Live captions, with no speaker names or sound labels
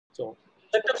So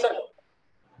setups are,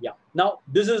 yeah. Now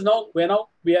this is now we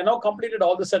are now completed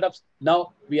all the setups.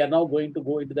 Now we are now going to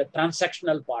go into the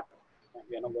transactional part.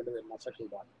 We are now going to the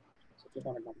transactional part. So click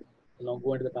on it now. We'll now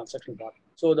go into the transactional part.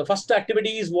 So the first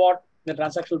activity is what? The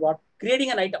transactional part,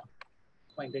 creating an item.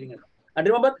 Fine, creating an item. And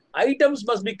remember, items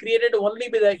must be created only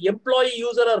by the employee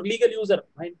user or legal user.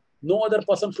 Right? No other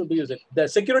person should use it. The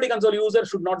security console user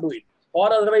should not do it.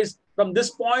 Or otherwise, from this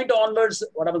point onwards,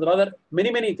 what happens? Rather,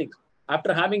 many things.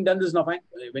 After having done this, now fine.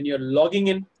 When you're logging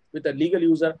in with a legal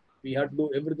user, we have to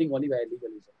do everything only by a legal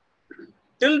user.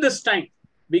 Till this time,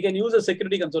 we can use a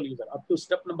security console user. Up to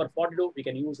step number 42, we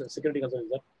can use a security console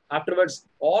user. Afterwards,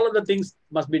 all of the things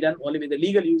must be done only with the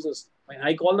legal users.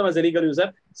 I call them as a legal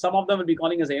user. Some of them will be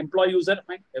calling as an employee user.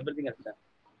 Everything has been done.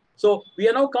 So we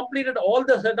are now completed all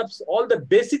the setups, all the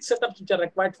basic setups which are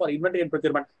required for inventory and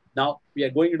procurement. Now we are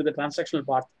going into the transactional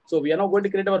part. So we are now going to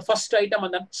create our first item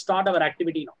and then start our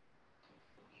activity now.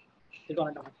 Click on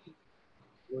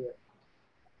it.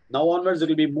 Now onwards, it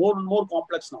will be more and more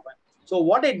complex now. So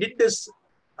what I did is,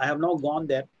 I have now gone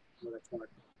there.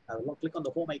 I will now click on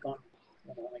the home icon.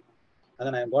 And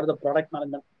then I go to the product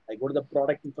management. I go to the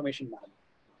product information management.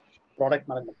 Product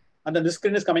management. And then this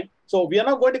screen is coming. So we are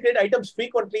now going to create items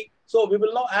frequently. So we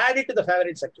will now add it to the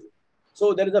favorites actually.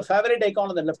 So there is a favorite icon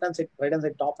on the left hand side, right hand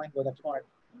side, top line. Go there, click on it.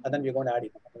 And then we're going to add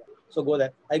it. So go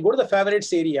there. I go to the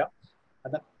favorites area.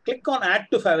 And then click on add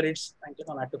to favorites. And click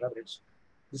on add to favorites.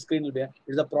 The screen will be there.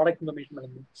 It is a product information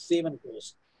management. Save and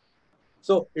close.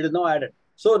 So it is now added.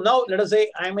 So now let us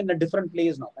say I'm in a different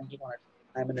place now. Click on it.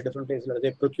 I'm in a different place. Let us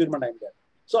say procurement, I'm there.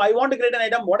 So I want to create an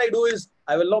item. What I do is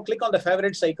I will now click on the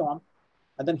favorites icon.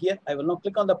 And then here I will now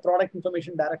click on the product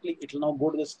information directly. It will now go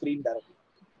to the screen directly.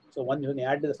 So when you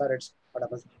add to the favorites, what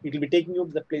happens? It will be taking you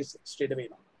to the place straight away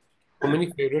now. How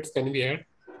many favorites can we add?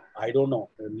 I don't know.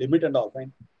 Limit and all.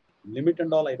 Fine. Limit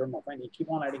and all, I don't know. Fine. You keep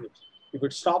on adding it. If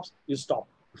it stops, you stop.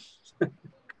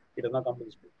 It does not come to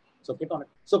this place. So click on it.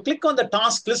 So click on the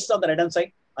task list on the right hand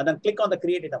side and then click on the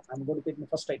create item. I'm going to create my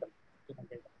first item.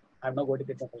 I'm now going to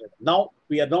create my first item. Now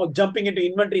we are now jumping into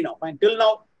inventory now. Fine. Till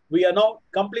now, we are now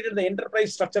completed the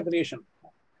enterprise structure creation.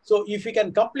 So if you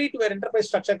can complete your enterprise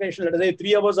structure creation, let us say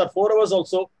 3 hours or 4 hours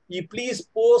also, you please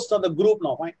post on the group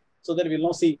now. Fine. So that we will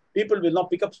now see, people will now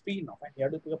pick up speed now. Fine. You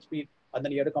have to pick up speed and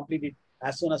then you have to complete it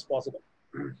as soon as possible.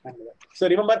 So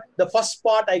remember, the first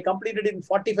part I completed in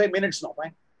 45 minutes now.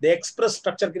 Fine. The express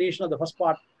structure creation of the first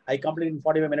part, I completed in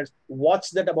 45 minutes.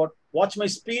 Watch my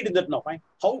speed in that now. Fine.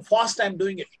 How fast I'm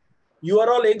doing it. You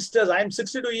are all youngsters. I'm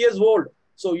 62 years old.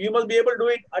 So you must be able to do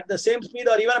it at the same speed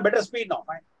or even a better speed now.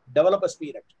 Fine. Develop a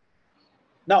speed actually.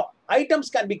 Now, items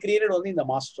can be created only in the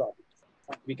master.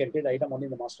 We can create item only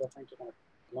in the master. Fine.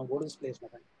 Now go to this place now.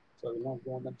 Fine. So I will now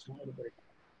go on the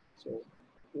So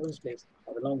go to this place.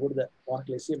 I will now go to the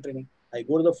Oracle SCM training. I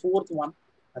go to the 4th one.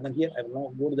 And then here I will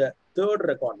now go to the 3rd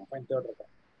record now. Find 3rd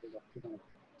record.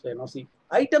 So you now see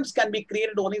items can be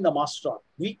created only in the master.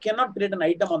 We cannot create an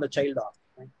item on the child org.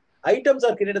 Right? Items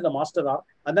are created in the master org,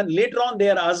 and then later on they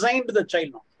are assigned to the child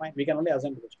now. Fine. We can only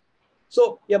assign to the child.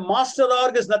 So a master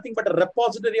org is nothing but a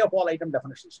repository of all item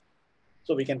definitions.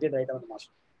 So we can create item in the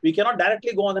master. We cannot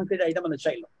directly go on and create item on the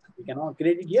child. We cannot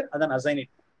create it here and then assign it.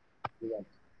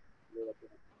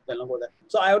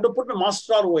 So I have to put my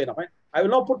master org over now. Right? I will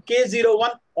now put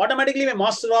K01. Automatically my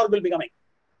master org will be coming.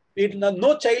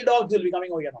 No child orgs will be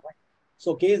coming over here now. Right?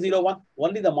 So K01,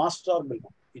 only the master org will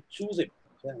come. You choose it.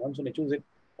 So once when you choose it,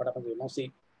 what happens? You now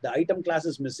see the item class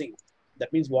is missing.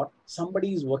 That means what?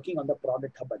 Somebody is working on the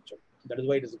product hub actually. That is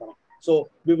why it is coming. So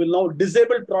we will now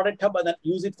disable product hub and then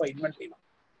use it for inventory now.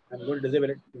 I'm going to disable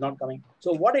it. It's not coming.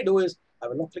 So what I do is I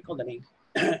will now click on the name.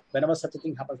 Whenever such a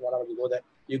thing happens, whatever you go there,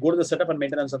 you go to the setup and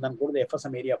maintenance and then go to the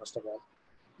FSM area first of all.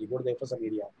 You go to the FSM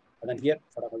area and then here,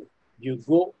 whatever, you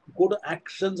go to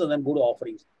actions and then go to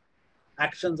offerings.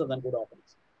 Actions and then go to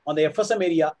offerings. On the FSM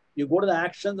area, you go to the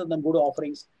actions and then go to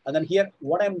offerings. And then here,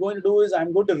 what I'm going to do is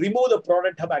I'm going to remove the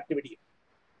product hub activity.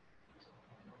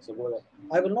 So go there.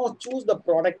 I will now choose the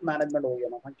product management over here.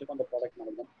 Now I click on the product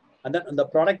management. And then in the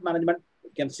product management,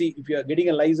 you can see if you are getting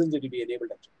a license, it will be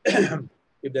enabled actually.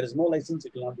 If there is no license,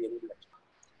 it will not be enabled actually.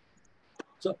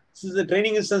 So since the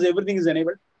training instance, everything is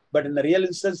enabled. But in the real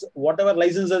instance, whatever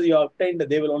licenses you have obtained,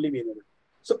 they will only be enabled.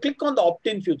 So click on the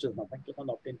opt-in features now. Click on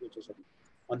the opt-in features.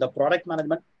 On the product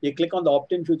management, you click on the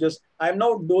opt-in features. I am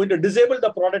now going to disable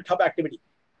the product hub activity.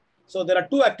 So there are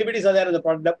 2 activities are there in the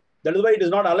product hub. That is why it is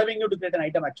not allowing you to create an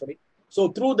item actually. So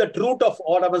through the route of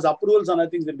all of us approvals and other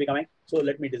things will be coming. So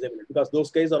let me disable it because those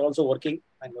guys are also working.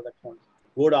 I know that one.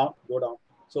 Go down.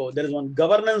 So there is one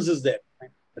governance is there.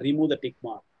 Remove the tick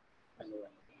mark. I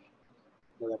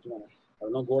know that one. I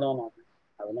will now go down.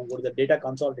 I will now go to the data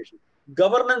consolidation.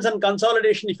 Governance and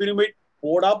consolidation, if you meet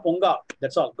Oda, Ponga,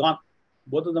 that's all, gone.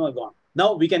 Both of them are gone.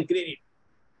 Now we can create it.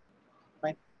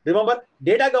 Fine. Remember,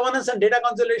 data governance and data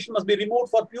consolidation must be removed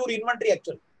for pure inventory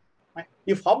actually. Fine.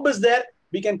 If hub is there,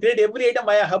 we can create every item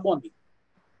via hub only.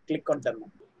 Click on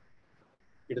terminal.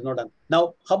 It is not done.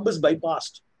 Now, hub is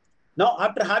bypassed. Now,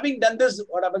 after having done this,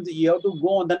 what happens? You have to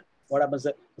go on then. What happens?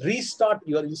 Restart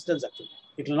your instance actually.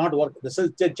 It will not work.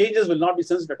 The changes will not be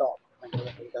sensed at all.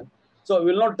 So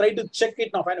we will not try to check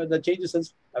it now. Fine, with the changes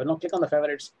sensed. I will now click on the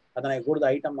favorites and then I go to the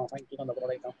item now. Fine, click on the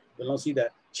product now. You will now see the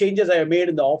changes I have made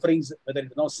in the offerings, whether it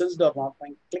is now sensed or not.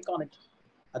 Fine, click on it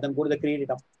and then go to the create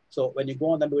item. So when you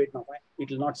go on and do it now, fine, it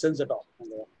will not sense at all.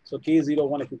 So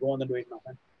K01, if you go on and do it now,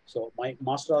 fine. So my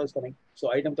master is coming.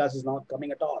 So item class is not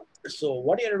coming at all. So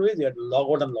what you have to do is you have to log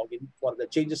out and log in for the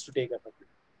changes to take effect.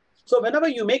 So whenever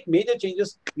you make major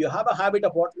changes, you have a habit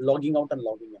of what? Logging out and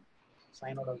logging in.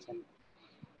 Sign out and sign in.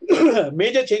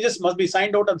 Major changes must be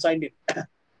signed out and signed in.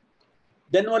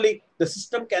 Then only the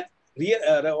system can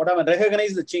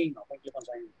recognize the change. Now, click on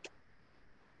sign in.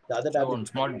 The other tab. One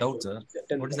small doubt, sir.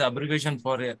 What is the abbreviation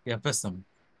for FSM?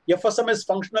 FSM is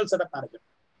functional setup management.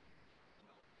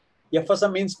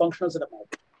 FSM means functional setup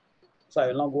management. So I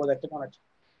will now go there, click on it.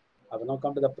 I will now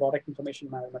come to the product information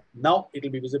management. Now it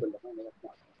will be visible. I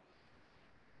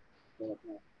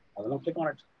will now click on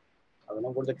it. I will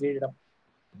now go to the create item.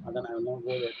 And then I will now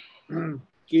go there.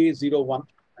 K01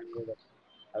 and go there.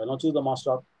 I will now choose the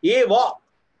master. Eva.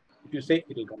 If you say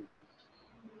it will come.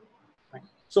 Right.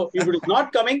 So if it is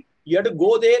not coming, you have to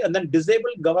go there and then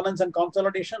disable governance and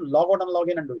consolidation, log out and log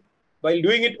in and do it. While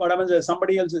doing it, what happens is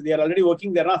somebody else, they are already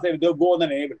working there, they'll go and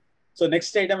then enable. So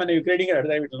next item, when you're creating it,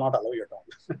 it will not allow you at all.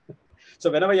 So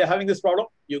whenever you're having this problem,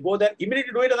 you go there,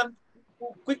 immediately do it and then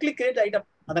quickly create the item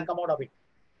and then come out of it.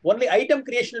 Only item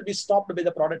creation will be stopped by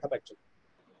the product hub actually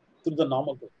through the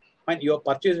normal code. Fine, your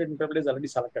purchase written template is already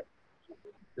selected.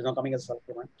 It's not coming as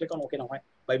selected. Click on OK now,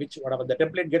 by which whatever the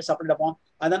template gets uploaded upon.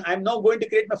 And then I'm now going to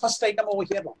create my first item over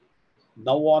here now.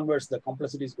 Now onwards, the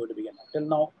complexity is going to begin. Till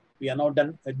now, we are now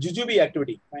done a Jujube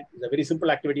activity. Right? It's a very simple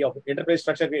activity of enterprise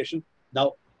structure creation.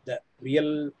 Now, the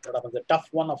real, the tough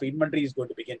one of inventory is going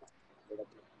to begin.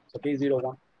 So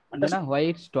K01. Why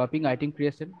it's stopping item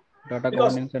creation? Data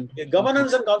Because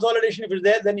governance and consolidation, if it's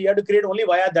there, then you have to create only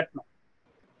via that now.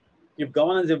 If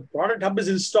product hub is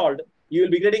installed, you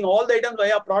will be creating all the items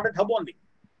via product hub only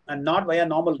and not via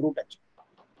normal route actually.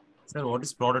 Sir, what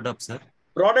is product hub, sir?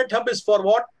 Product hub is for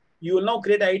what? You will now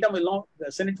create an item, will now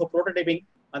send it for prototyping,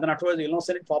 and then afterwards you will now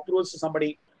send it for approvals to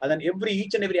somebody, and then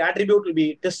each and every attribute will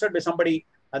be tested by somebody,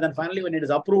 and then finally when it is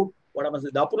approved, what happens?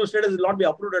 The approval status will not be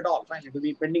approved at all. Fine, it will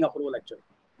be pending approval actually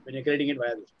when you're creating it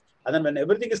via this. And then when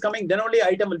everything is coming, then only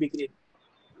item will be created.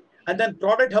 And then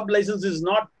product hub license is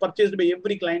not purchased by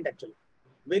every client actually.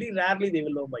 Very rarely they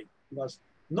will know by, because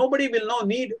nobody will now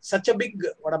need such a big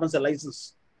a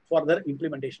license for their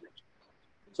implementation actually.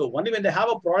 So only when they have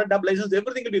a product hub license,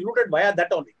 everything will be routed via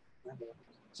that only.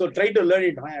 So try to learn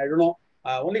it. I don't know.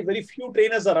 Only very few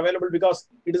trainers are available because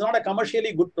it is not a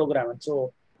commercially good program. And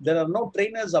so there are no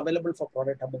trainers available for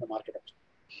product hub in the market actually.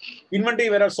 Inventory,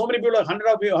 where are so many people,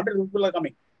 100 people are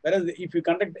coming. Whereas if you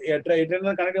conduct a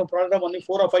trainer connecting a product hub, only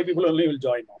 4 or 5 people only will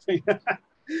join now.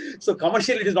 So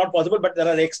commercially it is not possible, but there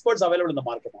are experts available in the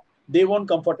market now. They won't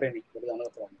come for training. That is another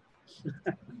problem.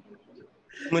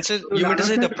 You meant to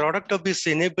say the product hub is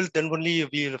enabled, then only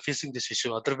we are facing this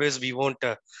issue. Otherwise, we want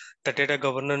the data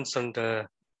governance and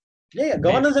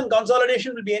governance and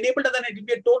consolidation will be enabled, and then it will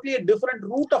be totally a different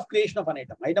route of creation of an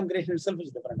item. Item creation itself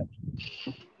is different.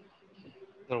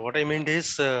 What I meant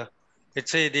is,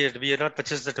 let's say we are not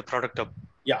purchased at the product hub.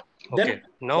 Yeah. Okay. Then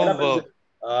now,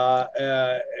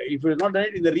 if it is not done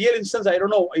in the real instance, I don't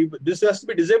know. This has to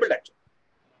be disabled actually.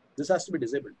 This has to be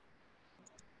disabled.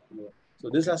 So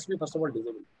this has to be first of all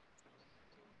disabled.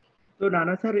 So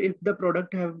Nana sir, if the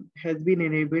product has been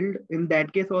enabled, in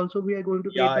that case also we are going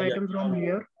to get items from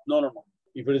here? No.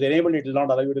 If it is enabled, it will not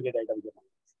allow you to get items.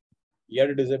 You have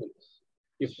to disable.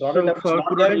 If product so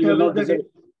not there, you will not disable.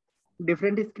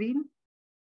 Different screen?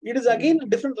 It is again a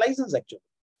different license actually.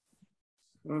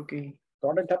 Okay.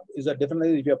 Product hub is a different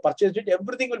license. If you have purchased it,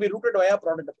 everything will be routed via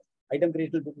product hub. Item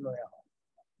creation will be routed via.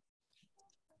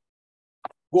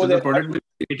 So the product will be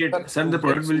created, sir, the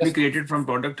product will be created from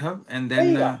product hub and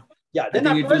then then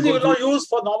afterwards you will not use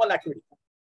for normal activity.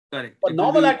 Correct. For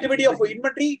normal activity of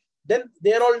inventory, then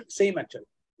they are all same actually.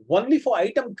 Only for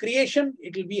item creation,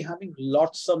 it will be having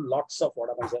lots of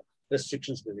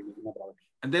restrictions in the product.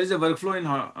 And there is a workflow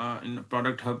in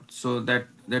product hub, so that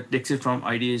takes it from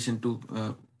ideation to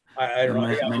I don't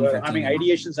know. Having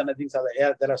ideations and things are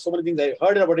there. There are so many things I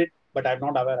heard about it, but I'm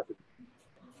not aware of it.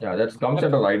 Yeah, that comes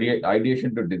under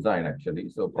ideation to design actually.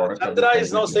 So product Chandra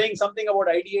is now saying something about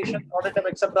ideation, prototype,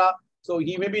 etc. So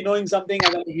he may be knowing something,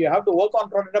 and then if you have to work on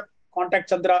prototype, contact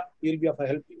Chandra. He'll be of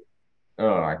help to you.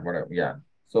 Right, whatever. Yeah.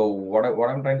 So what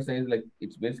I'm trying to say is like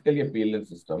it's basically a PLM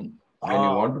system.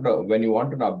 When you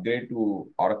want to upgrade to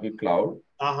Oracle Cloud,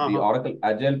 the Oracle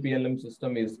Agile PLM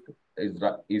system is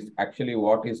actually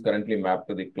what is currently mapped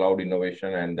to the cloud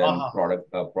innovation, and then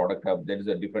product hub. There is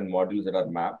a different modules that are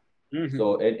mapped.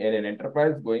 So in an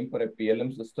enterprise going for a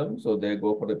PLM system, so they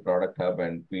go for the product hub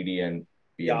and PD and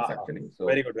PMs actually. So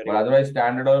very good. But otherwise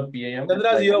standard PAM.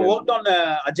 Chandra, you have worked on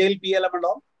Agile PLM and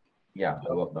all? Yeah,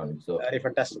 I worked on it. So very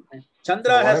fantastic.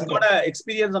 Chandra has got an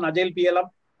experience on Agile PLM,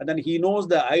 and then he knows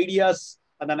the ideas,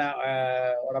 and then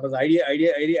what was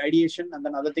ideation, and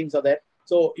then other things are there.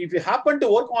 So if you happen to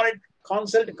work on it,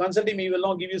 consult him. He will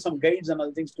now give you some guides and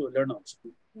other things to learn also.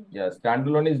 Yeah,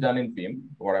 standalone is done in PM.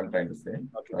 What I'm trying to say,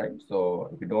 right? So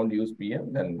if you don't use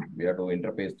PM, then we have to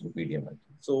interface through PDM.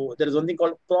 So there is one thing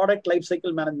called product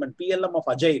lifecycle management, PLM of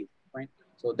Agile. Right?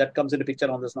 So that comes into picture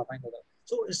on this now.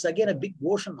 So it's again a big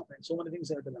ocean now. So many things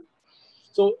have to learn.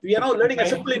 So we are now learning a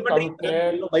simple inventory.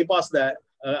 We'll bypass the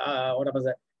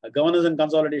governance and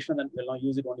consolidation, and we'll now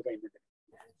use it only for inventory.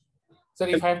 Sir,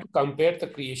 if I have to compare the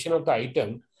creation of the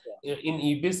item, in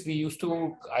EBIS, we used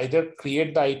to either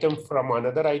create the item from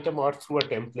another item or through a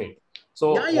template.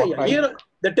 So Here,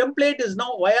 the template is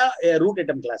now via a root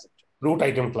item class. Root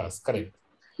item class, correct.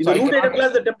 In the root item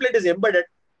class, the template is embedded.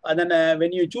 And then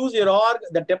when you choose your org,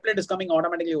 the template is coming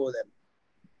automatically over there.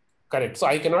 Correct. So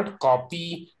I cannot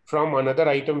copy from another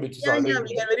item which is already.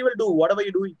 We can very well do whatever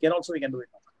you do. We can do it.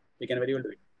 We can very well do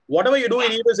it. Whatever you do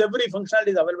in EBIS, every functionality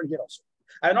is available here also.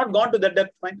 I have not gone to that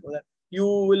depth. Fine. You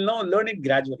will now learn it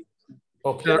gradually.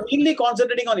 Okay. We are mainly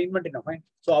concentrating on inventory now. Fine.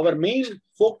 So our main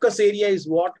focus area is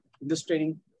what in this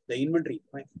training, the inventory.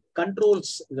 Fine.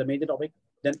 Controls is a major topic.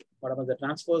 Then what about the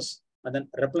transfers? And then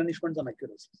replenishments and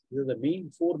accuracies. These are the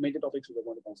main 4 major topics we are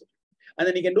going to concentrate. And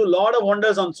then you can do a lot of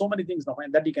wonders on so many things now,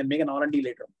 and that you can make an R&D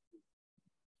later.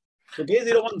 So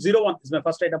K0101 is my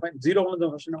first item. 01 is my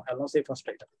first item. I will not say first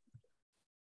item.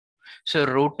 So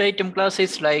root item class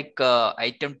is like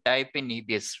item type in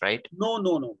EBS, right?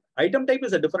 No. Item type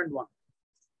is a different one.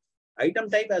 Item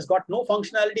type has got no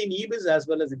functionality in EBIS as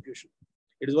well as in Fusion.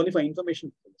 It is only for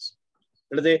information purposes.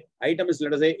 Let us say item is,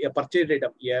 let us say, a purchase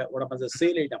item. Yeah, what happens? A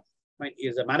sale item.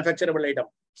 Is a manufacturable item.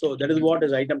 So that is what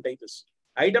is item type is.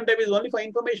 Item type is only for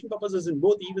information purposes in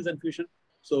both EBIS and Fusion.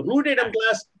 So root item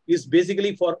class is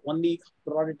basically for only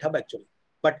product hub actually.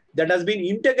 But that has been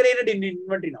integrated in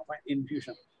inventory now in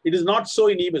Fusion. It is not so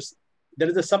in EBIS. There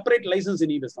is a separate license in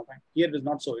EBIS now. Here it is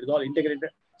not so. It is all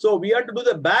integrated. So we have to do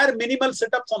the bare minimal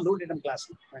setups on root item class.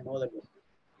 I know that.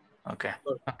 Okay.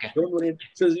 So don't worry.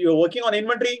 So you're working on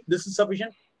inventory. This is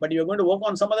sufficient. But you're going to work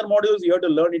on some other modules. You have to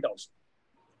learn it also.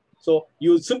 So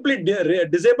you simply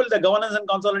disable the governance and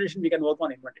consolidation. We can work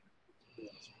on inventory.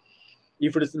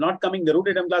 If it is not coming, the root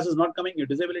item class is not coming. You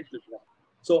disable it.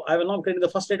 So I will now create the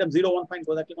first item 01. Fine,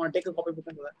 go there. Click on take a copy book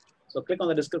and go there. So click on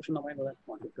the description of mine. Go there.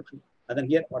 Description. And then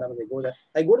here, whatever they go there.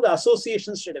 I go to the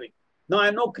association straight away. Now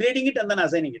I'm now creating it and then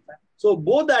assigning it. Fine. So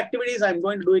both the activities I'm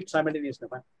going to do it simultaneously.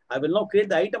 Fine. I will now create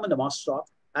the item in the master org,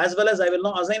 as well as I will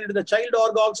now assign it to the child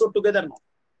org also together now.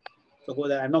 So go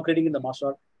there. I'm now creating in the master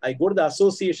org. I go to the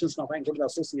associations now. Fine. Go to the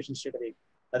association straight away.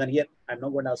 And then here, I'm now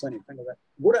going to assign it. Fine.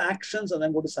 Go to actions and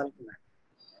then go to select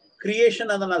creation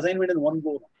and then assignment in one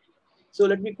go. Now. So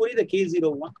let me query the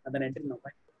K01 and then enter now.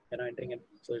 Fine. Entering it.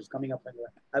 So it's coming up.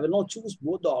 I will now choose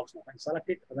both the orgs now. Fine. Select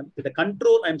it. And then with the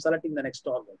control, I'm selecting the next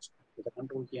org also. With the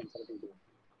control key, I'm selecting both.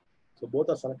 So both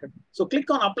are selected. So click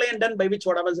on apply and done, by which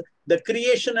what happens, the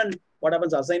creation and what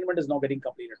happens, assignment is now getting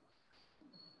completed.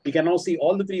 We can now see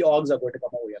all the 3 orgs are going to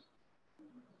come over here.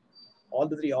 All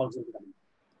the 3 orgs will be coming.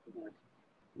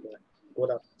 Go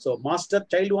there. So master,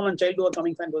 child 1 and child 2 are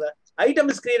coming. Fine, go there. Item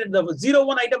is created. The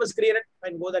 01 item is created.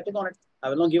 Fine, go there. Click on it. I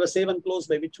will now give a save and close,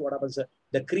 by which what happens,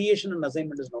 the creation and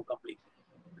assignment is now complete.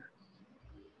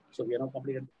 So we are now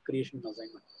completed creation and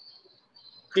assignment.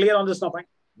 Clear on this now? Fine.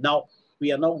 Now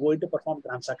we are now going to perform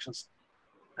transactions.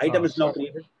 Item is now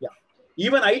created. Yeah.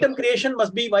 Even item creation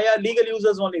must be via legal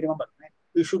users only. Remember,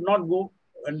 you should not go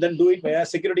and then do it via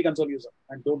security console user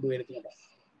and don't do anything about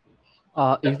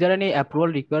it. Is there any approval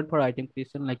required for item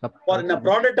creation? Like for in a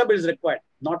product hub is required,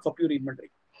 not for pure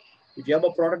inventory. If you have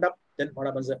a product hub, then what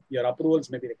happens? Your approvals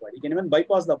may be required. You can even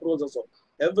bypass the approvals also.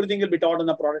 Everything will be taught in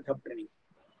the product hub training.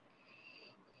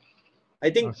 I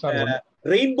think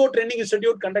Rainbow Training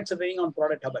Institute conducts a training on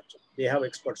product hub actually. They have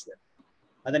experts there.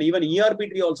 And then even ERP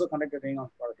tree also conduct a training on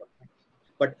product hub.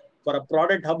 But for a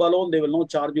product hub alone, they will not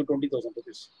charge you 20,000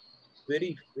 rupees.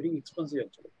 Very, very expensive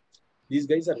actually. These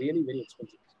guys are really very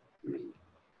expensive.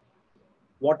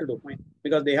 What to do? Fine.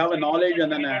 Because they have a knowledge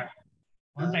and then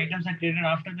once items are created,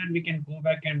 after that we can go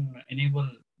back and enable.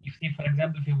 If for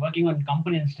example, if you're working on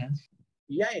company instance.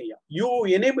 Yeah.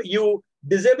 You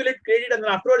disable it, create it, and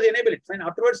then afterwards enable it. Fine.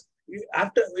 Afterwards,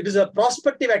 it is a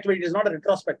prospective activity. It is not a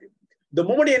retrospective. The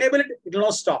moment you enable it, it will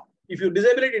not stop. If you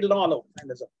disable it, it will not allow. And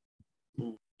that's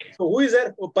all. So who is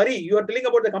there? Oh, Pari, you are telling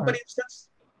about the company instance?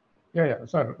 Yeah.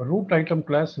 Sir, root item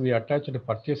class, we attach a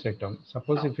purchase item.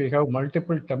 Suppose if we have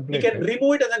multiple templates. We can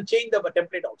remove it and then change the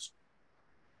template also.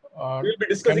 We will be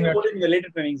discussing about it in the later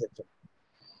trainings actually.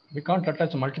 We can't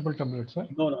attach multiple templates, sir?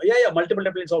 No. Yeah. Multiple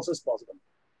templates also is possible.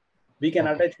 We can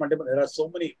attach multiple. There are so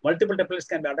many. Multiple templates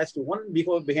can be attached to one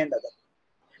behind the other.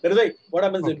 That is why what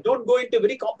happens is don't go into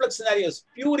very complex scenarios.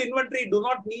 Pure inventory do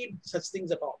not need such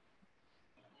things at all.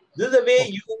 This is the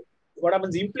way what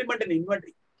happens implement an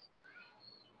inventory.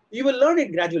 You will learn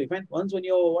it gradually. Fine. Once when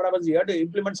you have to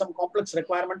implement some complex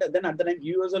requirement, then at the time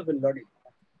you yourself will learn it.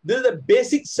 This is the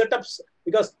basic setups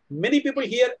because many people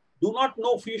here do not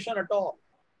know Fusion at all.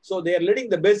 So they are learning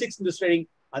the basics in this training,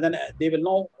 and then they will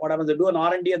know what happens. They do an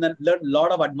R&D and then learn a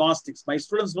lot of advanced things. My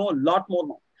students know a lot more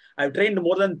now. I've trained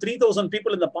more than 3,000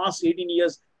 people in the past 18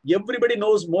 years. Everybody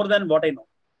knows more than what I know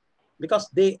because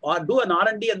they do an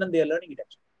R&D and then they are learning it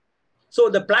actually. So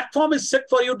the platform is set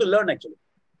for you to learn actually.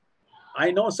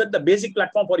 I know set the basic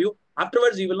platform for you.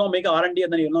 Afterwards, you will now make an R&D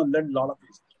and then you will now learn a lot of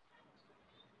things.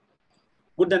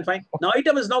 Good, then fine. Now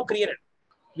item is now created.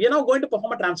 We are now going to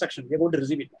perform a transaction. We are going to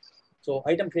receive it now. So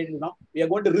item created now. We are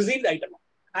going to receive the item now.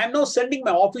 I am now sending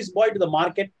my office boy to the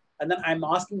market and then I'm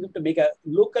asking him to make a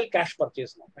local cash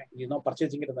purchase now. Fine. He is now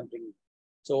purchasing it and then bringing it.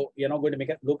 So we are now going to make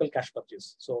a local cash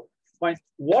purchase. So fine.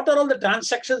 What are all the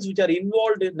transactions which are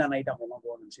involved in an item? I will not go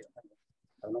on and see.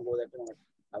 I will not go there.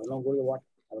 I will not go to what?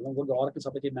 I will not go to the Oracle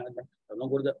Supply Chain Management. I will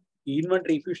not go to the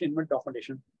inventory, Fusion inventory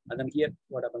documentation. And then here,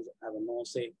 what happens? I will now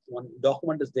say one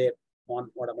document is there on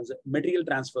what happens? Material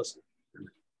transfers.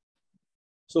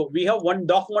 So we have one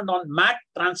document on MAT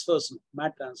transfers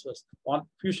on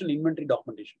Fusion inventory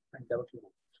documentation.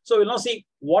 So we'll now see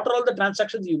what are all the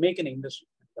transactions you make in the industry.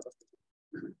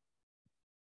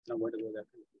 I'm going to go there.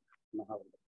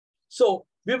 So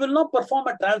we will now perform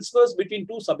a transfers between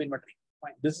two sub-inventory.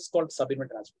 Fine. This is called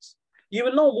sub-inventory transfers. You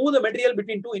will now move the material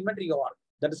between two inventory OR.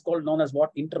 That is called known as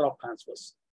what? Inter-op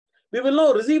transfers. We will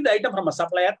now receive the item from a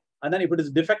supplier, and then if it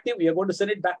is defective, we are going to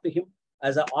send it back to him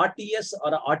as a RTS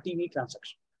or a RTV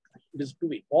transaction. It is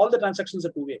two-way. All the transactions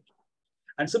are two-way.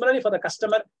 And similarly for the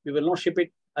customer, we will now ship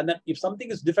it. And then if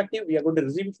something is defective, we are going to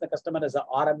receive it from the customer as a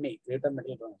RMA, return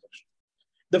material transaction.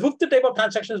 The fifth type of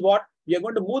transaction is what? We are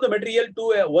going to move the material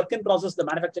to a work in process, the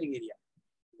manufacturing area.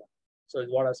 So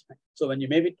it's what else. So when you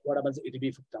make it, what happens? It will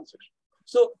be fifth transaction.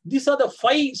 So these are the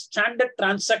 5 standard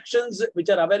transactions which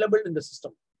are available in the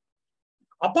system.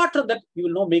 Apart from that, you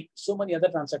will now make so many other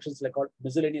transactions like called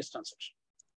miscellaneous transaction.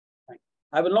 Fine.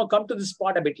 I will now come to this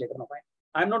part a bit later. No, fine.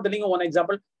 I'm not telling you one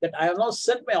example that I have now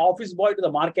sent my office boy to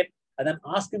the market and then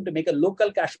ask him to make a local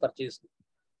cash purchase.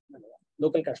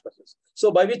 Local cash purchase.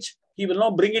 So by which he will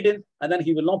now bring it in and then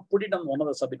he will now put it on one of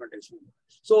the sub-inventories.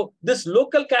 So this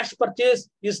local cash purchase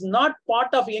is not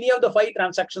part of any of the 5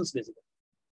 transactions basically.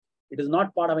 It is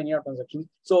not part of any of the transactions.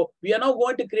 So we are now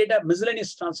going to create a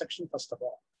miscellaneous transaction first of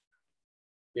all.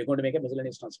 We are going to make a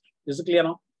miscellaneous transaction. Is it clear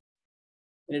now?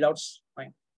 Any doubts?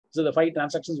 Fine. So the 5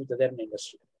 transactions which are there in the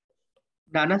industry.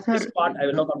 Dana sir, this part I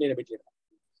will now complete a bit later.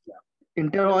 Yeah.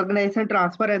 Inter-organization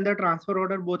transfer and the transfer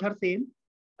order both are same?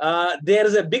 There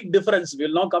is a big difference. We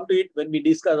will now come to it when we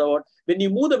discuss about when you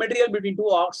move the material between two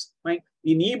orgs. Fine.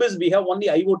 In EBIS, we have only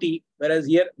IoT, whereas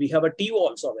here we have a TO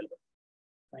also available.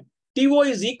 Fine. TO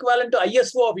is equivalent to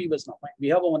ISO of EBIS now. Fine. We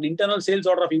have an internal sales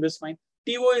order of EBIS. Fine.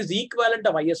 TO is equivalent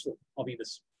of ISO of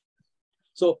EBIS.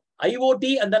 So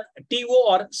IoT and then TO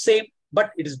are same,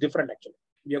 but it is different actually.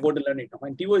 We are going to learn it now.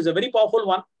 Fine. TO is a very powerful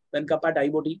one when compared to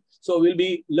IoT. So we'll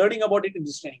be learning about it in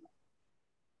this training.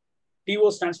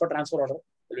 TO stands for transfer order.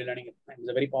 We'll be learning it. It's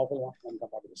a very powerful one when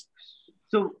compared to this.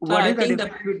 So what is the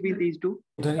difference between these two?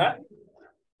 Huh?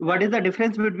 What is the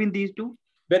difference between these two?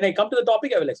 When I come to the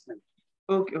topic, I will explain.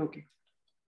 Okay.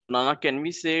 Nana, can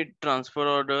we say transfer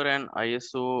order and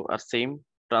ISO are same?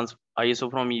 ISO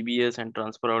from EBS and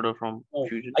transfer order from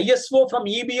Fusion? ISO from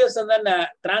EBS and then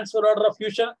transfer order of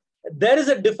Fusion. There is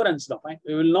a difference now. Fine.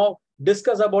 We will now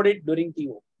discuss about it during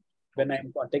TO. When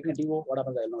I'm taking a TO, what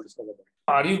happens? I will now discuss about it.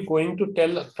 Are you going to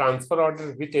tell transfer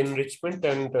order with enrichment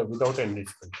and without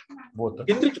enrichment? Both.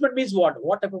 Enrichment means what?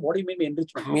 What do you mean by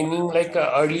enrichment? Meaning like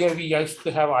earlier we used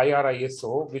to have IR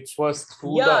ISO, which was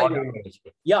through the order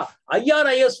management. Yeah, IR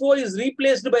ISO is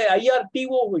replaced by IR TO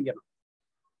over here.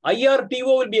 IRTO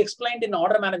will be explained in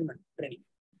order management training.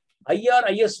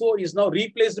 ISO is now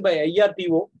replaced by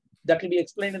IRTO. That will be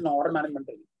explained in order management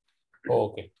training.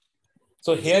 Okay.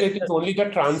 So here it is only the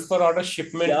transfer order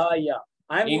shipment. Yeah.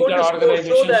 I am going to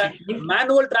show the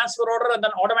manual transfer order and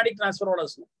then automatic transfer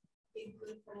orders.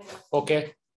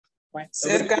 Okay. Fine.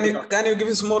 Sir, can you give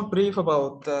us more brief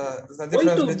about the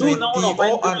difference between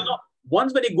TO and...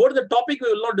 Once when you go to the topic,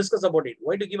 we will not discuss about it.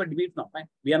 Why to give a brief now? Fine.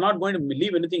 We are not going to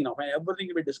leave anything now. Fine. Everything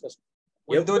will be discussed.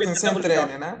 We'll do it in same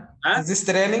training, huh? Is this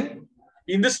training?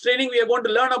 In this training, we are going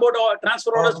to learn about our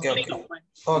transfer orders fully now.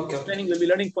 Okay. In this training, we'll be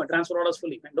learning for transfer orders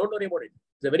fully. Fine. Don't worry about it.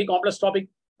 It's a very complex topic.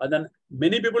 And then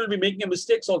many people will be making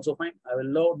mistakes also. Fine. I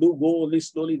will go only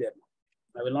slowly there.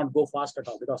 I will not go fast at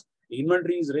all because the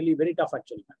inventory is really very tough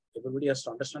actually. Everybody has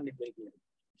to understand it very clearly.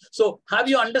 So have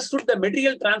you understood the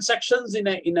material transactions in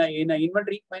a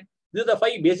inventory? Fine. These are the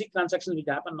 5 basic transactions which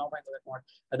happen now. Fine.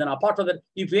 And then apart from that,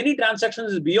 if any transaction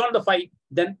is beyond the 5,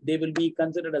 then they will be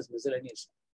considered as miscellaneous.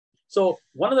 So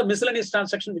one of the miscellaneous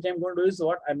transactions which I'm going to do is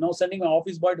what? I'm now sending my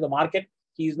office boy to the market.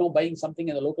 He is now buying something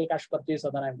in the local cash purchase,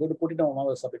 and then I'm going to put it on one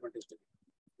of the sub-inventories.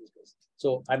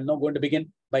 So I'm now going to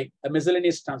begin by a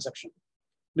miscellaneous transaction.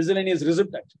 Miscellaneous receipt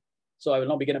actually. So I will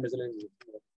now begin a miscellaneous receipt.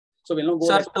 So we'll now go.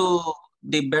 Sir, to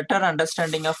the better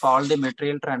understanding of all the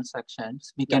material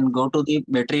transactions, we can go to the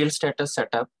material status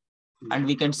setup, and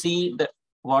we can see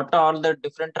what are all the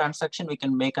different transactions we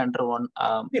can make under one.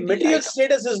 The material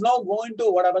status is now going to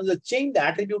what happens is change the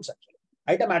attributes actually.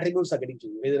 Item attributes are getting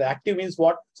changed. Whether active means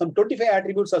what? Some 25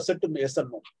 attributes are set to yes or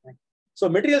no. Right? So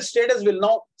material status will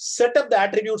now set up the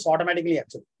attributes automatically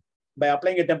actually by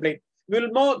applying a template. We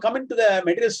will now come into the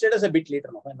material status a bit later.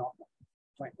 No, fine, not now.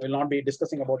 Fine. We will not be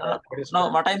discussing about no,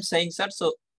 what I'm saying, sir.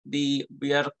 So we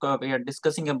are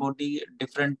discussing about the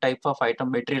different type of item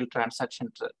material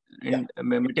transactions in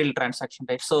material transaction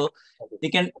type. So we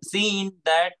can see in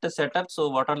that setup. So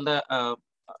what are the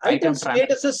item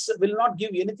statuses will not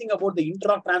give anything about the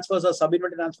intra transfers or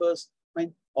sub-inventory transfers,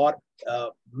 fine, or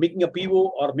making a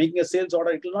PO or making a sales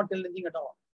order. It will not tell anything at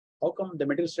all. How come the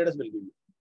material status will give you?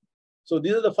 So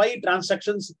these are the 5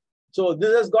 transactions. So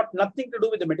this has got nothing to do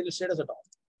with the material status at all.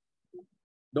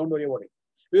 Don't worry about it.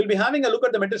 We will be having a look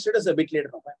at the material status a bit later.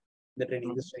 No? The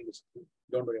training, this training is.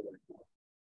 Don't worry about it.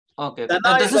 Okay.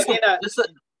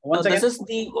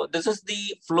 This is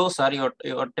the flow, sir.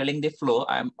 You're telling the flow.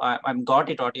 I'm got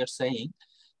it what you're saying.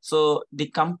 So the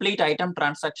complete item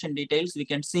transaction details we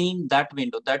can see in that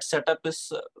window. That setup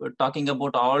is talking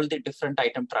about all the different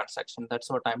item transactions. That's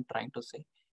what I'm trying to say.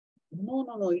 No.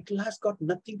 It has got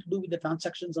nothing to do with the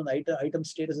transactions on the item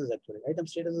statuses actually. Item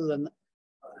statuses and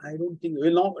I don't think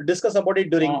we'll now discuss about it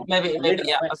during. Maybe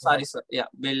yeah. Sorry, sir. Yeah,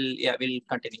 we'll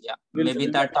continue. Yeah, maybe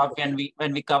that talk when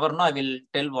we cover now, I will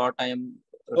tell what I am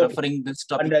referring this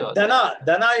topic. And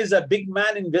Dana is a big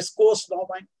man in West Coast now.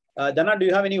 Fine. Dana, do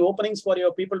you have any openings for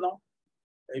your people now?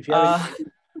 If you have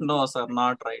no, sir,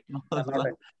 not right. No, not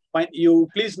right. Fine. You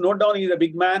please note down. He's a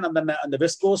big man on the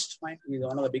West Coast. Fine. He's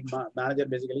one of the big manager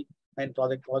basically, and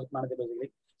project manager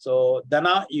basically. So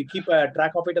Dana, you keep a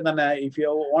track of it, and then if you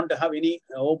want to have any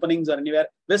openings or anywhere,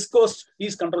 West Coast,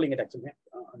 he's controlling it actually.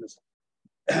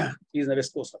 He's in the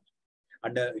West Coast,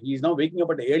 and he's now waking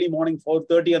up at the early morning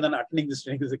 4:30 and then attending this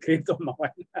training. Is a great thing now.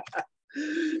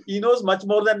 He knows much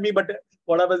more than me, but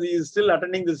whatever, he is still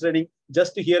attending this training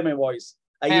just to hear my voice.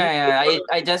 I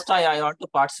want to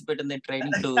participate in the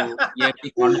training to hear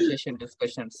the conversation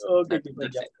discussions. Okay.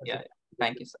 Yeah.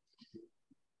 Thank you, sir.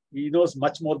 He knows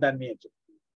much more than me actually.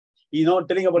 He's now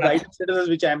telling about the item statuses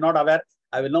which I am not aware.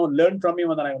 I will now learn from him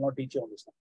and then I will not teach you on this.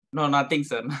 No, nothing,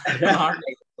 sir. Not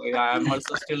like so. Yeah, I'm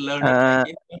also still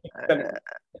learning.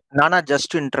 Nana,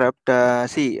 just to interrupt,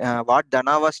 what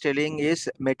Dana was telling is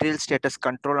material status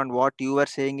control, and what you were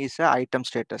saying is item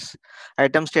status.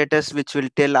 Item status which will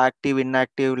tell active,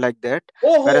 inactive like that.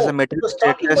 Whereas the material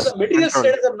status. The material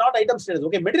status and not item status.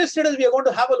 Okay, material status we are going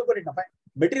to have a look at it now. Fine.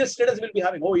 Material status will be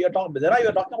having. Oh, you're talking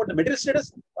about the material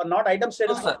status or not item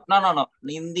status? No.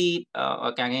 In the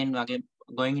again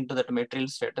going into that material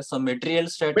status. So material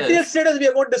status. Material status we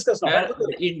are going to discuss now.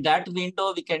 In that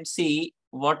window, we can see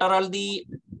what are all the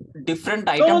different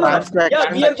items.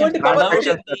 Yeah, we are going to cover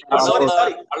material. I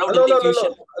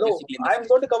am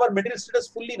going to cover material status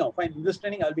fully now. Fine. In this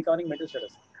training, I'll be covering material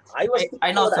status. I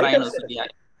know, sir. I know, sir. Yeah.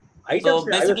 So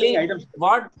basically,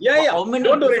 how many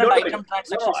different item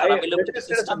transactions are available in the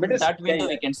system? In that window,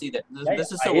 we can see that.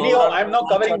 This is anyhow, I am now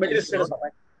covering material status.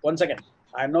 One second.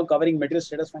 I am now covering material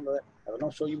status. I will now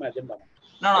show you my agenda.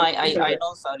 No, I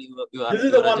know, sir. You are. This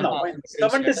is the one now.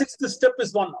 76th step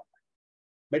is one now.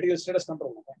 Material status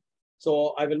control.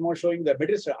 So I will now showing the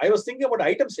material status. I was thinking about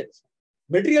item status.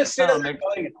 Material status. I'm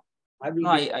covering it now.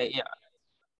 Yeah.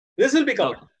 This will be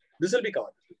covered. Okay. This will be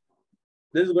covered.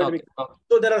 This is going to be. Okay.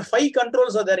 So there are 5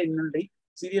 controls are there in inventory: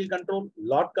 serial control,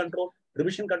 lot control,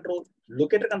 revision control,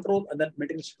 locator control, and then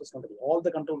material status control. All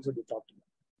the controls will be talked about.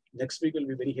 Next week will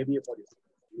be very heavy for you.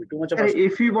 Too much of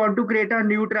if we want to create a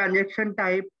new transaction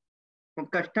type,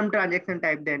 custom transaction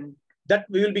type, then that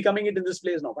we will be coming it in this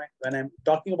place now. When I'm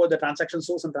talking about the transaction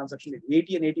source and transaction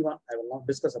 80 and 81, I will not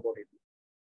discuss about it.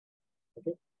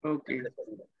 Okay. Okay.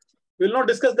 We will not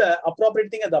discuss the appropriate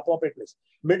thing at the appropriate place.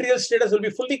 Material status will be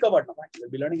fully covered now. We'll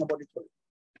be learning about it fully.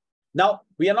 Now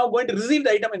we are now going to receive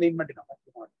the item in the inventory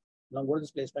now. Now go to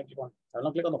this place. I will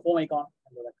now click on the home icon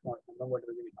and go that. I'm not going to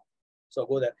receive it now. So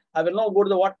go there. I will now go to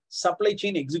the what? Supply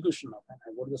chain execution now.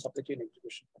 I go to the supply chain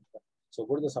execution. So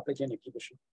go to the supply chain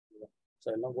execution.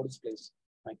 So I will now go to this place.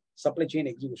 Fine. Supply chain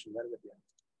execution. Where is it?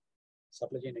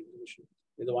 Supply chain execution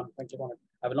is the one. I click on it.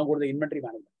 I will now go to the inventory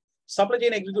management. Supply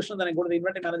chain execution. Then I go to the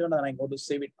inventory management and I go to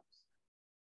save it.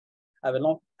 I will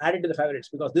now add it to the favorites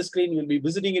because this screen will be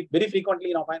visiting it very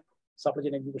frequently now. Fine. Supply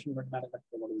chain execution inventory management.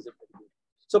 I want to visit it.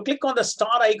 So click on the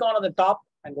star icon on the top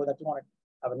and go there. Click on it.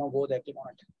 I will now go there. Click on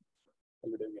it.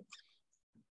 I'll be doing it.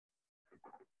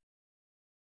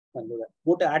 And go there.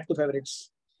 Go to add to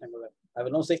favorites and go there. I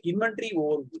will now say inventory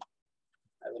overview.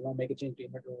 I will now make a change to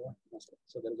inventory overview.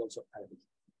 So there is also added.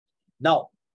 Now,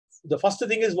 the first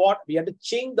thing is what? We have to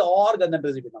change the org and then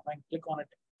receive it. Now, fine. Click on it.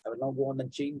 I will now go on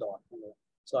and change the org.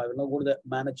 So I will now go to the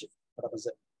manage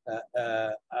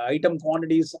item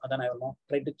quantities and then I will now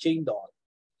try to change the org.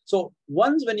 So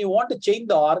once when you want to change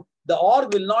the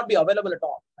org will not be available at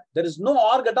all. There is no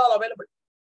org at all available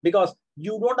because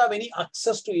you don't have any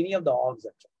access to any of the orgs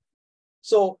actually.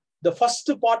 So the first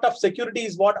part of security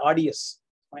is what? RDS.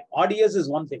 Right? RDS is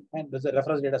one thing, and there's a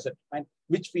reference data set, right?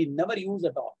 Which we never use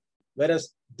at all.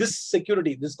 Whereas this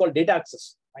security, this is called data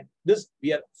access. Right? This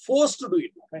we are forced to do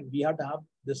it. Right? We have to have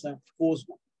this forced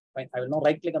one. Right? I will now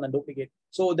right click on the duplicate.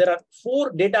 So there are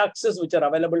 4 data access which are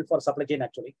available for supply chain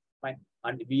actually. Right?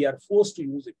 And we are forced to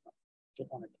use it. Click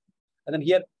on it. And then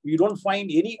here you don't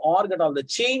find any org at all. The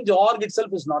change org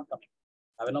itself is not coming.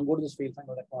 I will now go to this field.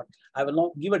 I will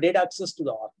now give a data access to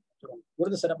the org. Go to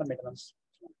the setup and maintenance.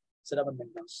 Setup and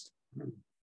maintenance.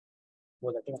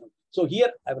 So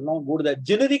here I will now go to the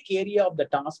generic area of the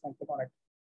task and click on it.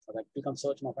 So I click on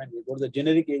search now. We go to the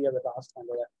generic area of the task and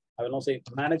go there. I will now say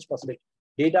manage percentage,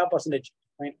 data percentage,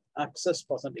 access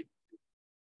percentage.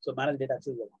 So manage data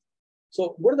access.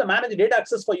 So go to the manage data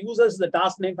access for users, the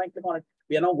task name, click on it.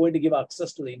 We are now going to give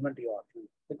access to the inventory org.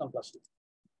 Click on +2.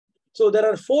 So there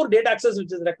are 4 data access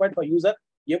which is required for user.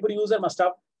 Every user must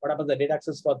have what happens the data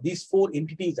access for these 4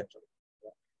 entities actually.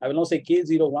 I will now say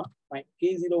K01. Fine.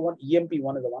 K01,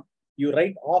 EMP1 is the one. You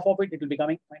write off of it, it will be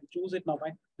coming. Fine. Choose it now.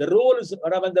 Fine. The role is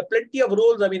what happens. The plenty of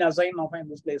roles have been assigned now. Fine.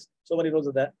 This place. So many roles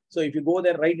are there. So if you go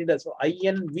there, write it as so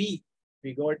INV.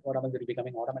 We go it. What happens? It will be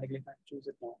coming automatically. Fine. Choose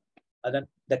it now. And then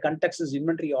the context is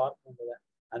inventory org.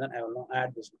 And then I will now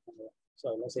add this. So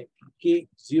I will now say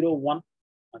K01.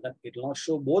 And then it will now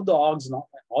show both the orgs now.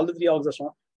 All the 3 orgs are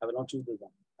shown. I will now choose this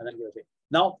one. And then give it.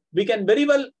 Now we can very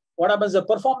well what happens is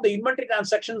perform the inventory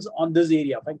transactions on this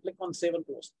area. If I click on save and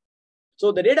close.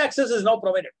 So the data access is now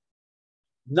provided.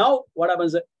 Now what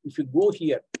happens is if you go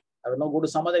here, I will now go to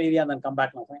some other area and then come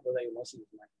back now. Fine. So you will see it.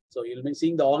 So you'll be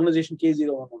seeing the organization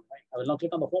K01. I will now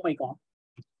click on the home icon.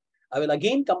 I will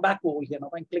again come back over here.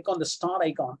 Now I click on the star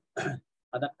icon. And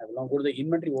then I will now go to the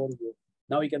inventory overview.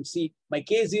 Now you can see my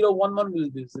K011 will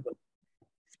be visible.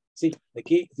 See, the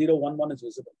K011 is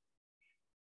visible.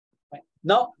 Fine.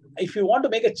 Now, if you want to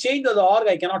make a change to the org,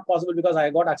 I cannot possible because I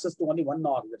got access to only one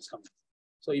org that's coming.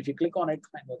 So if you click on it,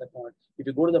 if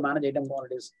you go to the manage item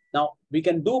quantities, now we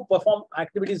can perform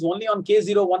activities only on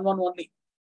K011 only.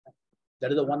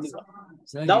 That is the only one.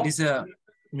 So now, it is a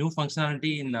new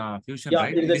functionality in Fusion, yeah,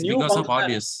 right? It is because of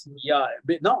RDS. Yeah,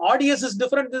 now RDS is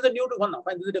different. This is a new one now.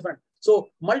 Fine, this is different. So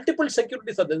multiple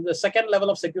securities are there. This is the 2nd level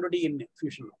of security in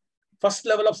Fusion. First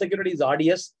level of security is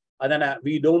RDS, and then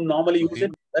we don't normally use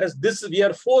it. Whereas this we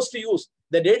are forced to use.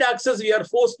 The data access we are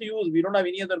forced to use. We don't have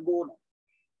any other go now.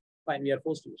 Fine, we are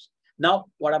forced to use. Now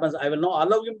what happens? I will now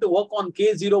allow him to work on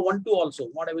K012 also.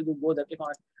 What I will do, go there, click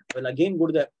on it. I will again go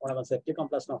to the what happens? Click on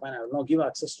plus now. Fine, I will now give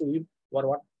access to him. What?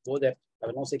 Go there. I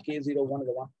will now say K01 is the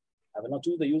one. I will now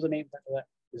choose the username.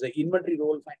 Is the inventory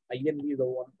role. Fine, INV is the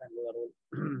one. Fine, go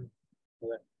the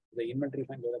role. The inventory.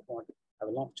 Fine, go the I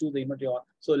will now choose the inventory org.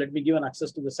 So let me give an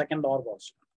access to the 2nd org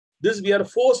also. This we are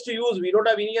forced to use. We don't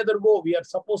have any other go. We are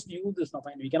supposed to use this now.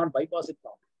 Fine. We cannot bypass it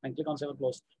now. And click on save and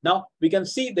close. Now we can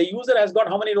see the user has got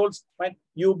how many roles. Fine.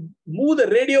 You move the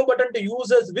radio button to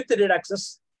users with the data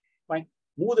access. Fine.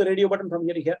 Move the radio button from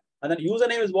here to here. And then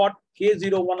username is what?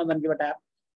 K01 and then give a tab.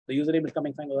 The username is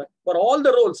coming fine over. For all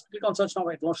the roles, click on search now.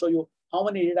 It will show you how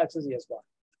many data access he has got.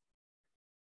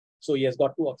 So he has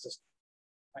got 2 access.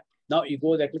 Right. Now you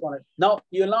go there, click on it. Now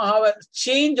you will now have a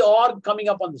change org coming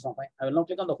up on this now. Right. I will now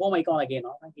click on the home icon again.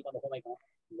 Now. Click on the home icon.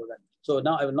 So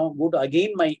now I will now go to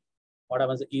again my what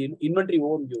happens inventory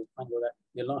overview. And go there.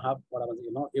 You'll now have what happens.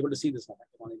 You're not able to see this now.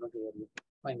 Click on inventory overview.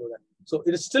 Fine, go there. So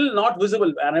it is still not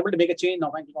visible. I'm able to make a change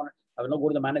now. Fine, click on it. I will now go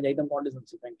to the manage item quantities and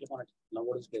see. Fine, click on it. Now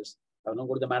go to this place. I will now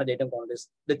go to the manage item quantities.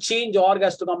 The change org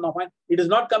has to come now. Fine. It is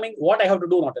not coming. What I have to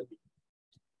do now? Tell me.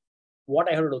 What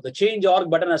I have to do? The change org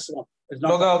button has to come. It's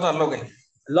not. Log out or log in.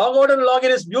 Log out and log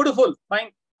in is beautiful.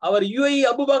 Fine. Our UAE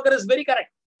Abu Bakr is very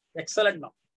correct. Excellent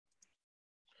now.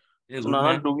 So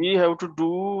Nana, do we have to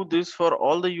do this for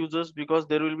all the users because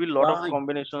there will be a lot of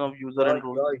combination of user and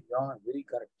role? Yeah, very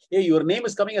correct. Hey, your name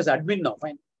is coming as admin now.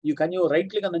 Fine. You right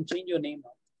click and then change your name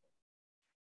now.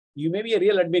 You may be a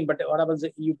real admin, but what happens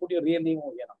is you put your real name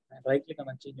over here now. Right click and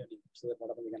then change your name. So that what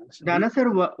happens, you can understand. Dana sir,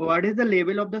 what is the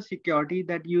label of the security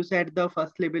that you said the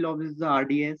first label of is the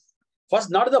RDS? First,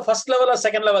 not the first level or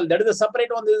second level. That is a separate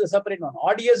one. This is a separate one.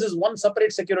 RDS is one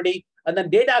separate security, and then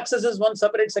data access is one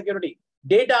separate security.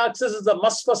 Data access is a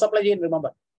must for supply chain.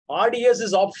 Remember, RDS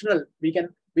is optional. We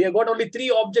have got only 3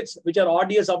 objects which are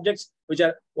RDS objects, which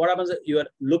are what happens. Your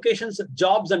locations,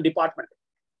 jobs, and department.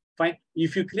 Fine.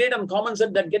 If you create a common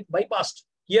set that get bypassed,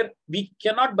 here we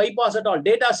cannot bypass at all.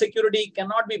 Data security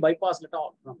cannot be bypassed at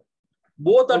all. Remember.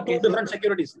 Both are 2 different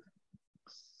securities.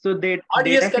 So that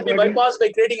RDS can be bypassed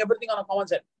by creating everything on a common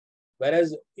set,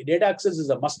 whereas data access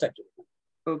is a must actually.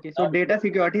 Okay, so data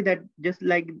security that just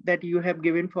like that you have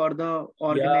given for the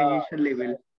organization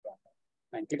level.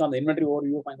 And click on the inventory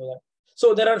overview. Find that.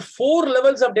 So there are 4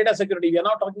 levels of data security. We are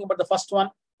now talking about the first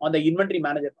one on the inventory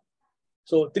manager.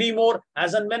 So 3 more.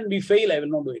 As and when we fail, I will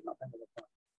not do it now. I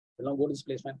will not go to this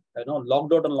place. I will not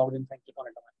logged out and logged in. Click on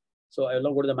it. So I will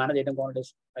now go to the manage item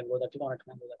quantities and go there, click on it.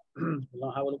 We'll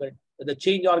now have a look at it. The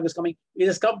change org is coming. It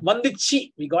has come.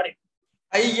 Vandichi. We got it.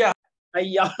 Ayya.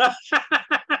 Ayya.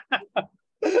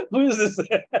 Who is this?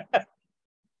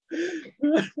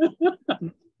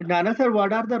 Nana sir,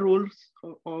 what are the rules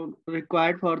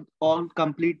required for all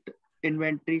complete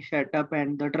inventory setup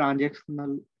and the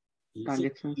transactions?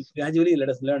 Gradually, let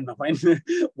us learn.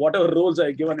 Whatever roles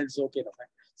are given, it's okay.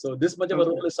 So this much of a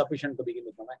role is sufficient to begin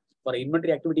with. For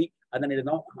inventory activity, and then it is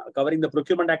now covering the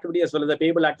procurement activity as well as the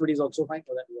payable activities also fine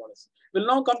for that. We'll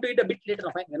now come to it a bit later.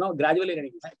 Fine. Gradually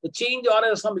getting fine. The change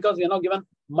order is some because we are now given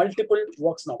multiple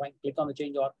works now. Fine. Click on the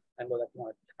change order and go that.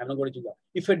 I'm not going to change order.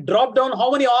 If it drop down, how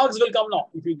many orgs will come now?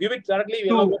 If you give it correctly,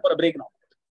 we'll now go for a break now.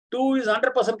 2 is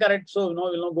 100% correct, so now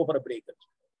we'll now go for a break.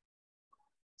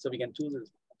 So we can choose this.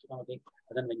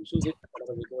 And then when you choose it,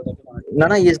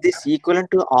 Nana, is this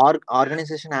equivalent to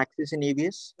organization access in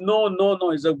EBS? No.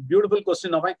 It's a beautiful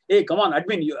question. Hey, come on,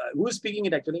 admin. Who is speaking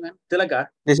it actually, man? Tilaka.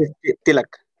 This is Tilak.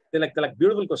 Tilak.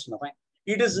 Beautiful question.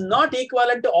 It is not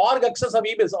equivalent to org access of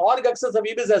EBS. Org access of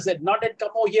EBS has said not yet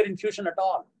come over here in Fusion at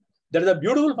all. There is a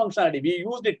beautiful functionality. We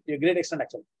used it to a great extent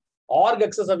actually. Org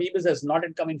access of EBS has not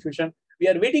yet come in Fusion. We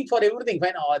are waiting for everything.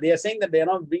 Fine. They are saying that they are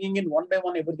not bringing in one by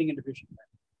one everything into Fusion.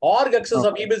 Org access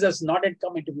of EBS has not yet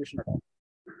come into Fusion at all.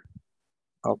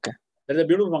 Okay. That is a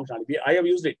beautiful functionality. I have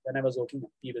used it when I was working on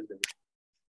EBS.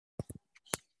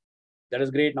 That is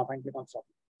great. Now, fine. Click on stop.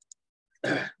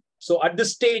 So at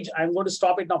this stage, I'm going to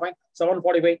stop it now. Fine.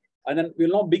 7:45, and then we'll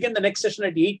now begin the next session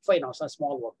at 8:05 now. So a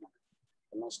small work now.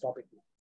 We'll now stop it.